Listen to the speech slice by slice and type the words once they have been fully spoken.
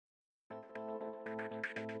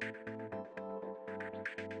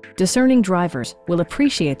Discerning drivers will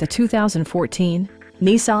appreciate the 2014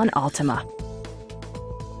 Nissan Altima.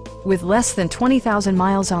 With less than 20,000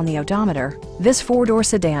 miles on the odometer, this four-door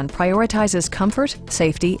sedan prioritizes comfort,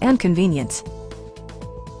 safety, and convenience.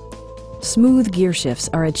 Smooth gear shifts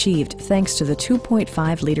are achieved thanks to the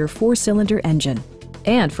 2.5-liter four-cylinder engine.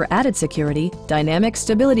 And for added security, dynamic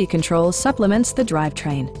stability control supplements the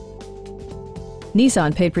drivetrain.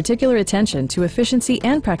 Nissan paid particular attention to efficiency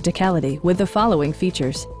and practicality with the following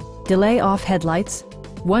features: delay off headlights,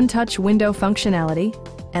 one-touch window functionality,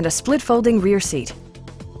 and a split-folding rear seat.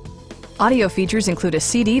 Audio features include a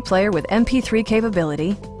CD player with MP3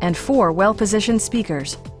 capability and 4 well-positioned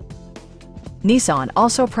speakers. Nissan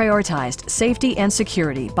also prioritized safety and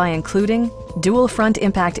security by including dual front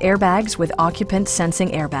impact airbags with occupant sensing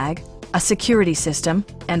airbag, a security system,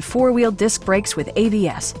 and 4-wheel disc brakes with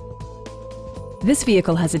ABS. This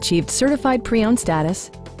vehicle has achieved certified pre-owned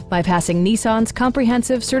status by passing Nissan's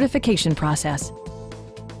comprehensive certification process.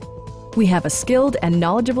 We have a skilled and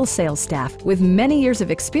knowledgeable sales staff with many years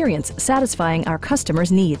of experience satisfying our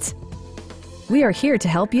customers' needs. We are here to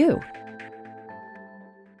help you.